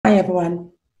Hi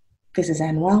everyone, this is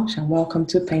Anne Welsh and welcome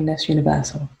to Painless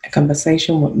Universal, a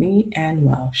conversation with me, Anne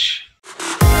Welsh.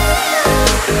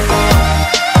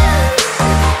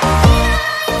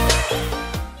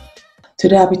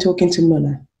 Today I'll be talking to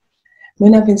Muna.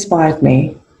 Muna inspired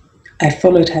me. I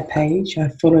followed her page, I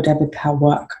followed her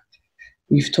work.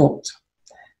 We've talked.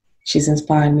 She's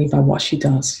inspired me by what she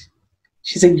does.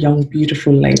 She's a young,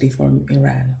 beautiful lady from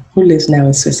Iran who lives now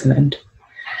in Switzerland.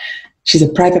 She's a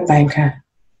private banker.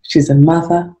 She's a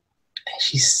mother, and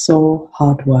she's so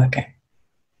hardworking.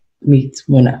 Meet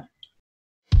Muna.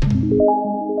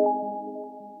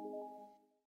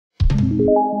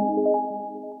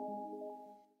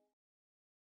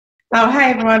 Oh, hi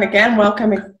everyone again.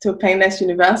 Welcome to Painless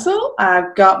Universal.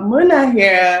 I've got Muna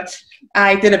here.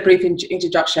 I did a brief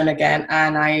introduction again,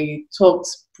 and I talked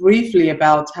briefly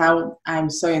about how I'm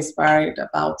so inspired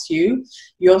about you.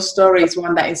 Your story is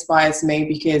one that inspires me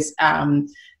because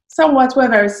somewhat we're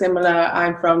very similar.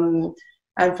 I'm from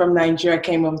Nigeria,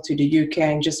 came over to the UK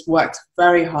and just worked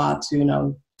very hard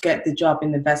to, get the job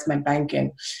in investment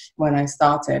banking when I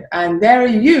started. And there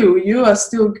you are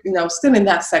still, still in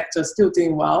that sector, still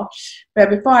doing well. But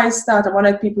before I start, I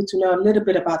wanted people to know a little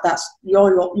bit about that,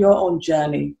 your own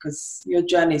journey, because your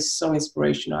journey is so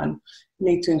inspirational and you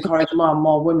need to encourage more and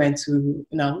more women to,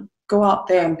 go out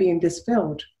there and be in this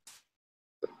field.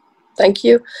 Thank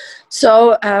you.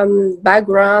 So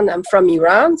background, I'm from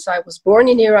Iran. So I was born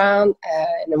in Iran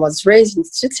and I was raised in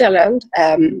Switzerland.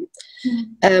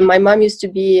 My mom used to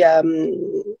be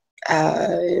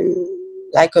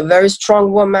like a very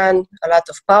strong woman, a lot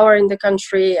of power in the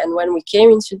country. And when we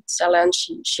came into Switzerland,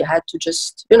 she had to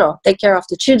just, take care of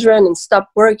the children and stop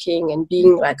working and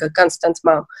being like a constant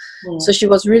mom. So she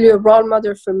was really a role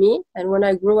model for me. And when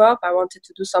I grew up, I wanted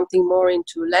to do something more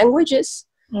into languages.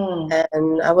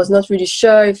 And I was not really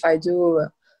sure if I do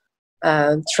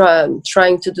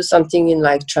trying to do something in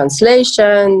like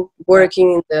translation,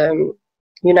 working in the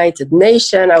United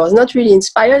Nations. I was not really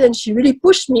inspired, and she really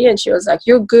pushed me, and she was like,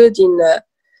 you're good in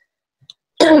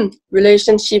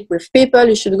relationship with people,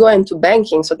 you should go into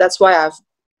banking. So that's why I've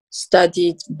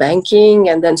studied banking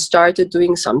and then started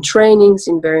doing some trainings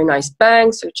in very nice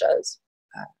banks, such as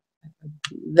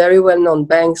very well-known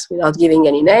banks without giving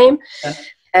any name.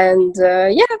 And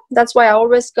that's why I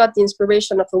always got the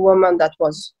inspiration of a woman that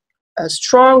was a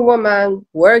strong woman,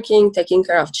 working, taking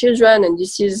care of children. And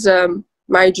this is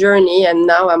my journey. And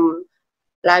now I'm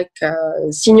like a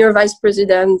senior vice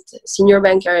president, senior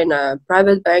banker in a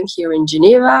private bank here in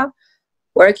Geneva,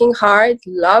 working hard,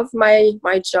 love my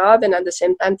job, and at the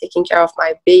same time taking care of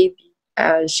my baby.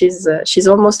 She's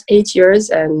almost 8 years,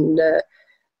 and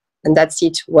that's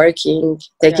it, working,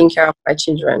 taking care of my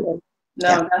children.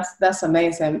 No, that's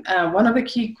amazing. One of the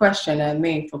key questions I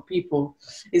made for people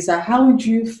is that how would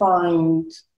you find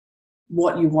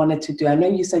what you wanted to do? I know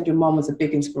you said your mom was a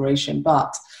big inspiration,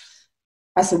 but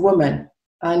as a woman,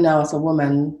 I know as a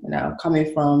woman,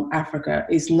 coming from Africa,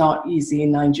 it's not easy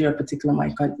in Nigeria,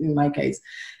 particularly in my case.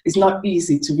 It's not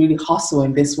easy to really hustle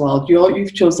in this world.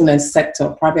 You've chosen a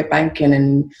sector, private banking,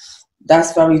 and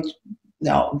that's very,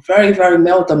 very, very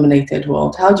male-dominated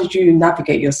world. How did you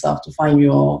navigate yourself to find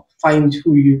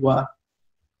who you were?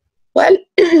 Well,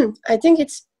 I think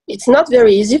it's not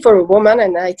very easy for a woman,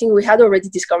 and I think we had already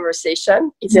this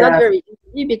conversation. It's not very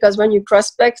easy because when you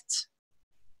prospect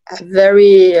a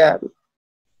very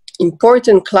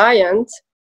important client,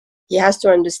 he has to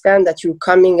understand that you're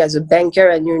coming as a banker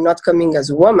and you're not coming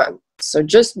as a woman. So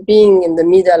just being in the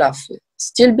middle of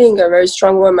still being a very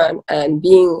strong woman and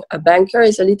being a banker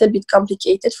is a little bit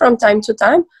complicated from time to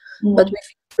time. But with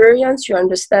experience, you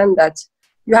understand that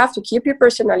you have to keep your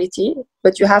personality,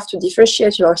 but you have to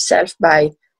differentiate yourself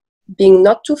by being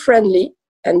not too friendly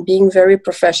and being very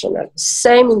professional.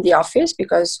 Same in the office,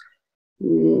 because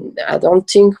I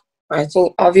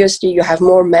think obviously you have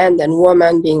more men than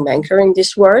women being banker in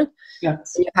this world.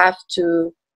 Yes. You have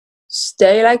to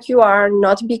stay like you are,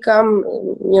 not become,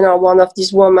 one of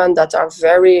these women that are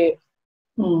very,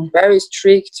 very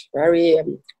strict, very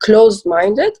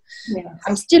closed-minded. Yes.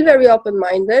 I'm still very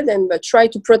open-minded, but try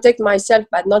to protect myself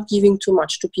by not giving too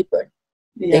much to people.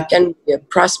 They can be a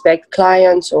prospect,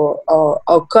 clients, or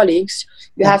colleagues.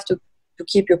 You have to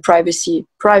keep your privacy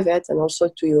private, and also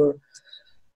to your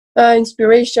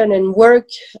inspiration and work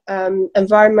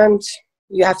environment.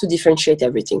 You have to differentiate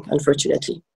everything,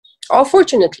 unfortunately. Or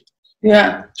fortunately.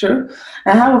 Yeah, true.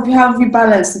 And how have you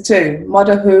balanced the two,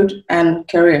 motherhood and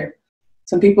career?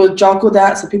 Some people juggle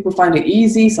that, some people find it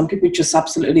easy, some people just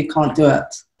absolutely can't do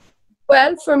it.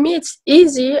 Well, for me, it's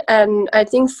easy, and I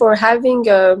think for having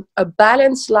a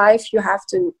balanced life, you have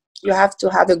to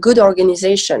have a good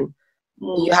organization.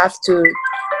 You have to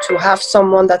to have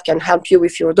someone that can help you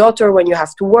with your daughter when you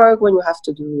have to work, when you have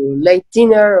to do late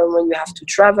dinner, or when you have to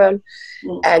travel.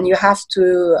 And you have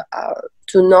to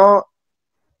know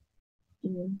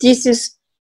this is,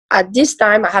 at this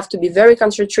time, I have to be very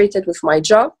concentrated with my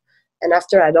job. And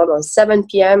after, I don't know, 7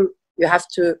 p.m., you have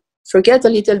to forget a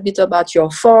little bit about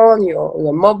your phone,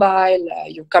 your mobile,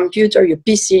 your computer, your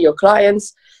PC, your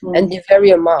clients, and be very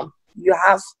a mom. You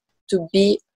have to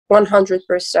be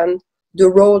 100% the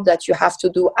role that you have to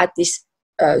do at this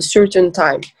certain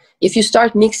time. If you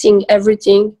start mixing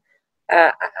everything,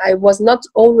 I was not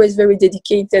always very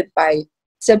dedicated by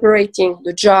separating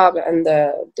the job and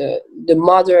the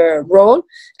mother role.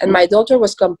 And my daughter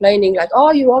was complaining like,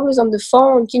 oh, you're always on the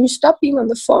phone. Can you stop being on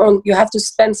the phone? You have to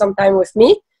spend some time with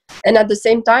me. And at the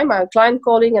same time, I had a client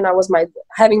calling, and I was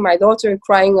having my daughter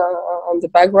crying on the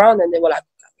background, and they were like,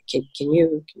 can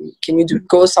you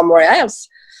go somewhere else?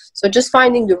 So just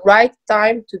finding the right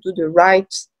time to do the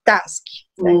right task,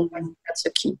 that's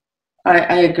the key.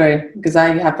 I agree, because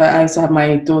I also have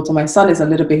my daughter. My son is a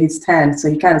little bit, he's 10, so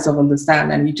he kind of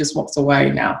understand, and he just walks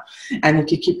away now, and he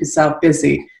can keep himself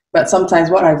busy. But sometimes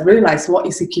what I've realized, what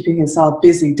is he keeping himself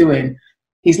busy doing?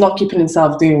 He's not keeping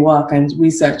himself doing work and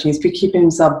researching. He's keeping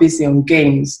himself busy on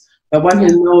games. But when he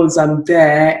knows I'm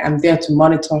there to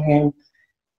monitor him,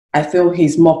 I feel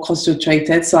he's more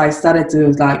concentrated. So I started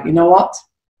to like, you know what?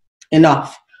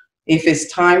 Enough. If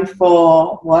it's time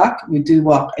for work, we do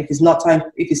work. If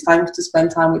it's time to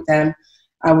spend time with them,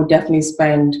 I would definitely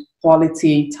spend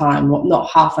quality time,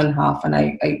 not half and half. And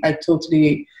I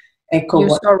totally echo.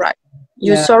 You're so right.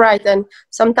 You're so right. And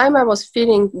sometimes I was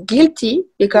feeling guilty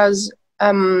because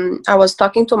I was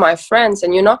talking to my friends,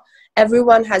 and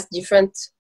everyone has different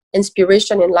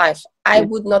inspiration in life. I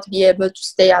would not be able to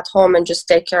stay at home and just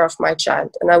take care of my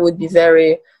child, and I would be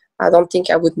I don't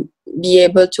think I would be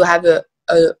able to have a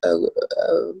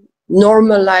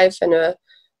normal life and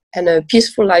a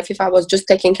peaceful life if I was just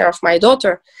taking care of my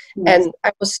daughter. And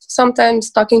I was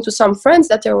sometimes talking to some friends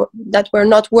that were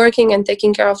not working and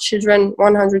taking care of children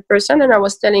 100%, and I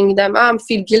was telling them, I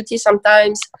feel guilty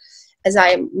sometimes as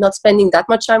I'm not spending that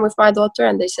much time with my daughter.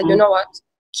 And they said, you know what?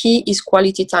 Key is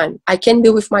quality time. I can be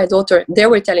with my daughter. They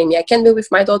were telling me I can be with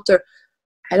my daughter,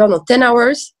 I don't know, 10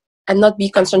 hours and not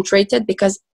be concentrated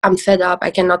because I'm fed up.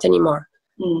 I cannot anymore.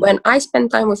 When I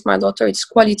spend time with my daughter, it's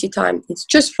quality time. It's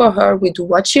just for her. We do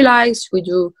what she likes. We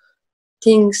do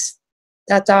things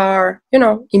that are,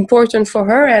 important for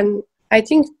her. And I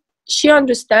think she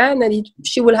understands, and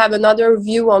she will have another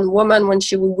view on woman when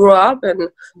she will grow up, and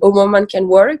a woman can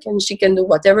work and she can do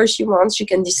whatever she wants. She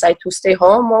can decide to stay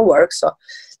home or work. So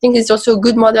I think it's also a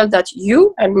good model that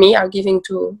you and me are giving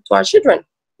to our children.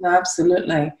 No,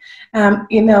 absolutely.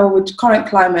 With current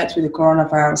climate, with the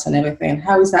coronavirus and everything,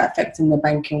 how is that affecting the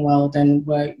banking world and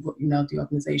where, the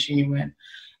organization you're in?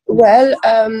 Well,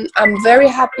 I'm very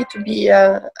happy to be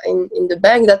in the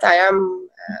bank that I am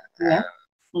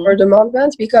for the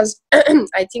moment, because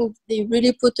I think they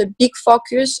really put a big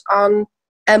focus on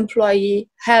employee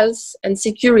health and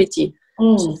security.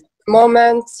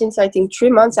 Moment, since I think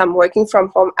 3 months, I'm working from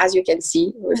home, as you can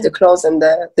see, with the clothes and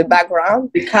the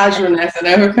background, the casualness and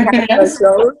everything.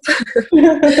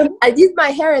 I did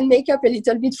my hair and makeup a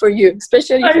little bit for you,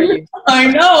 especially for you. I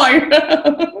know.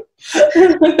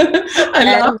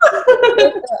 I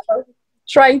love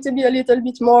trying to be a little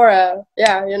bit more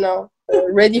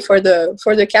ready for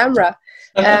the camera.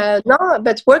 No,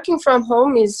 but working from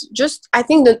home is just, I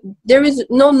think that there is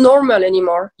no normal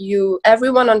anymore.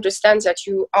 Everyone understands that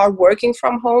you are working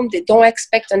from home. They don't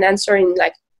expect an answer in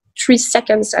like 3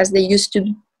 seconds as they used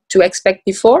to expect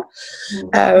before.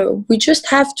 We just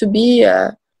have to be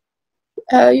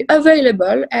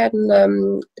available,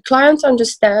 and clients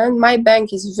understand. My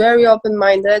bank is very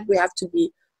open-minded. We have to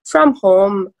be from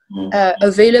home,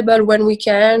 available when we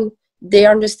can. They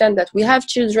understand that we have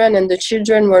children, and the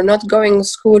children were not going to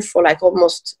school for like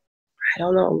almost,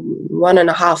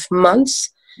 1.5 months.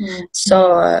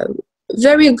 So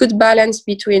very good balance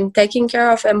between taking care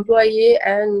of employee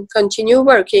and continue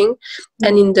working.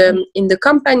 And in the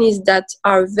companies that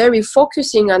are very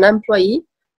focusing on employee,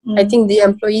 I think the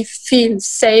employee feel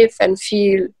safe and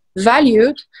feel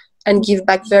valued and give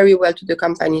back very well to the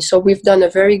company. So we've done a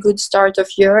very good start of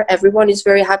year. Everyone is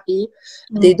very happy.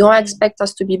 They don't expect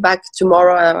us to be back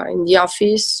tomorrow in the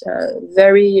office.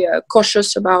 Very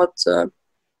cautious about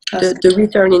the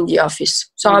return in the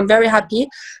office. So I'm very happy.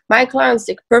 My clients,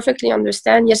 they perfectly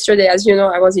understand. Yesterday, as you know,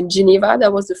 I was in Geneva.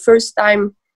 That was the first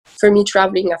time for me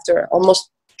traveling after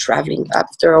almost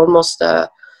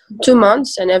 2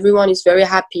 months, and everyone is very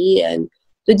happy. And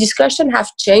the discussion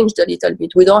have changed a little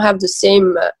bit. We don't have the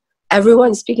same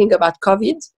everyone is speaking about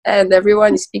COVID, and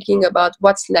everyone is speaking about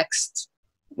what's next.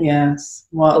 Yes.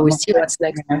 So we see what's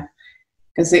next.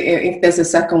 Because if there's a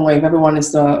second wave, everyone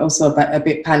is also a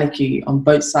bit panicky on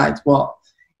both sides. How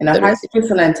did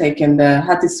Switzerland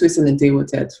how did Switzerland deal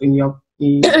with it when you're?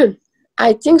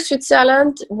 I think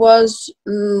Switzerland was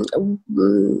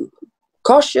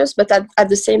cautious, but at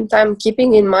the same time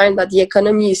keeping in mind that the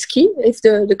economy is key. If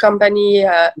the company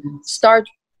start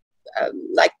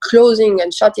like closing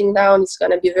and shutting down, it's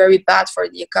going to be very bad for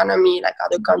the economy, like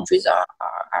other countries are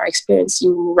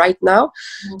experiencing right now.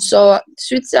 So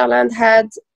Switzerland had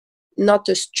not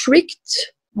a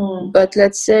strict, but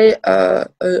let's say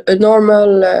a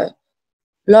normal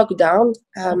lockdown.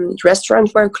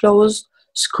 Restaurants were closed,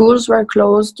 schools were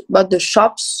closed, but the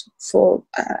shops,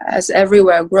 as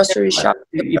everywhere, grocery shops,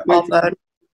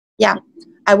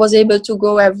 I was able to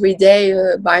go every day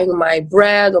buying my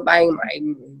bread or buying my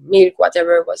milk,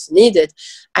 whatever was needed.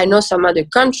 I know some other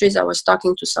countries, I was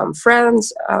talking to some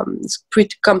friends, it's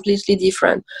completely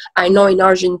different. I know in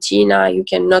Argentina, you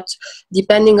cannot,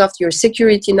 depending on your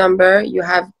security number, you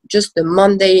have just the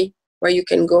Monday where you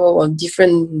can go on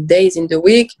different days in the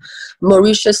week.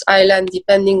 Mauritius Island,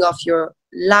 depending on your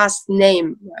last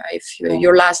name, if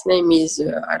your last name is,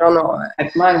 I don't know.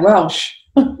 Like mine, Welsh.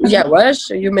 Yeah, Welsh,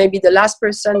 you may be the last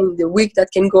person in the week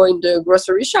that can go in the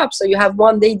grocery shop. So you have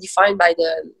one day defined by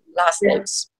the last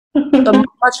names. So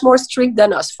much more strict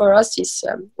than us. For us, it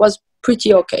was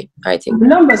pretty okay, I think. The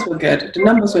numbers were good. The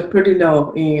numbers were pretty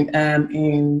low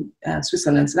in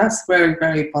Switzerland. So that's very,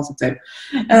 very positive.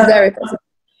 Very positive.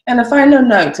 And a final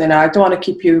note, and I don't want to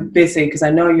keep you busy because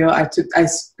I know I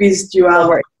squeezed you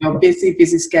out of your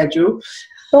busy schedule.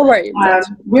 Don't worry.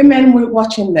 Women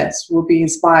watching this will be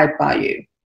inspired by you.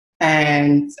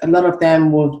 And a lot of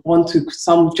them would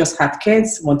some just had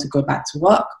kids, want to go back to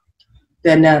work.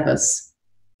 They're nervous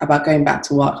about going back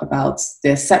to work, about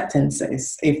the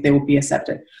acceptances, if they will be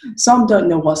accepted. Some don't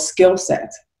know what skill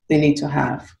set they need to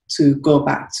have to go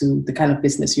back to the kind of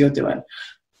business you're doing.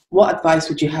 What advice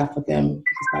would you have for them?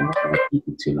 Because I'm not going to keep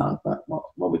it too long, but what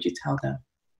would you tell them?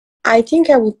 I think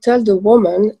I would tell the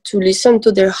woman to listen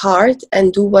to their heart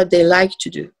and do what they like to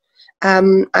do.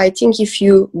 I think if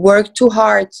you work too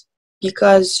hard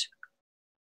because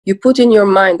you put in your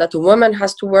mind that a woman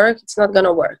has to work, it's not going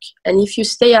to work. And if you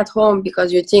stay at home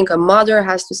because you think a mother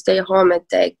has to stay home and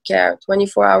take care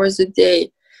 24 hours a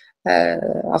day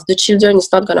of the children,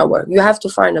 it's not going to work. You have to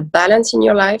find a balance in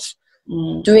your life.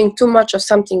 Doing too much of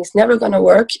something is never going to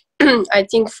work. I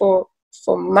think for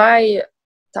my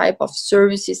type of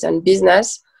services and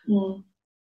business,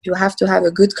 you have to have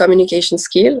a good communication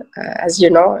skill, as you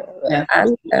know,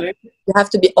 and you have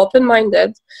to be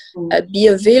open-minded, be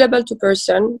available to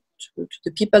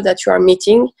the people that you are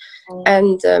meeting,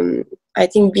 and I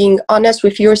think being honest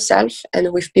with yourself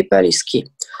and with people is key.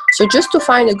 So just to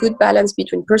find a good balance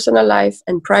between personal life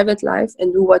and private life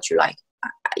and do what you like.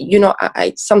 You know,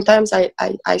 sometimes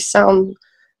I sound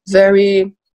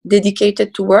very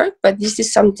dedicated to work, but this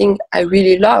is something I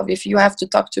really love. If you have to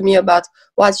talk to me about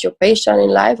what's your passion in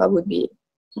life, I would be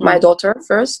my daughter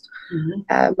first,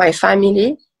 my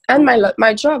family, and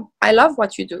my job. I love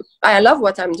what you do. I love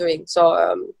what I'm doing. So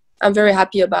I'm very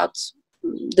happy about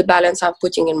the balance I'm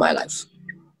putting in my life.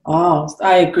 Oh,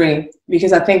 I agree.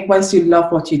 Because I think once you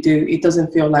love what you do, it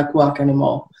doesn't feel like work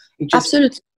anymore.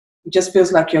 Absolutely. It just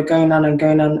feels like you're going on and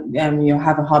going on, and you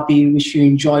have a hobby which you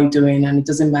enjoy doing, and it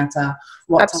doesn't matter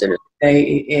what time of day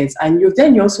it is. And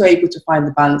you're also able to find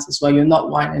the balance as well. You're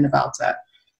not whining about it.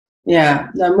 Yeah.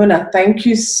 No, Muna, thank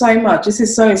you so much. This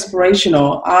is so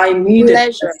inspirational. I need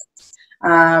it.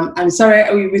 I'm sorry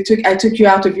I took you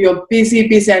out of your busy.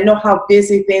 I know how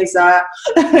busy things are.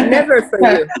 Never for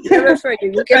you. Never for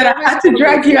you. But I had to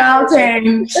drag you out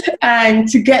and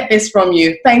to get this from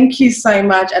you. Thank you so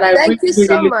much. And I really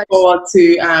look forward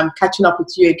to catching up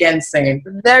with you again soon.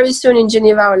 Very soon in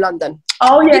Geneva or London.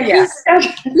 Oh, yeah, yeah.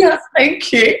 Yes,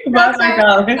 thank you. Bye,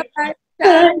 darling.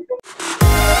 Bye.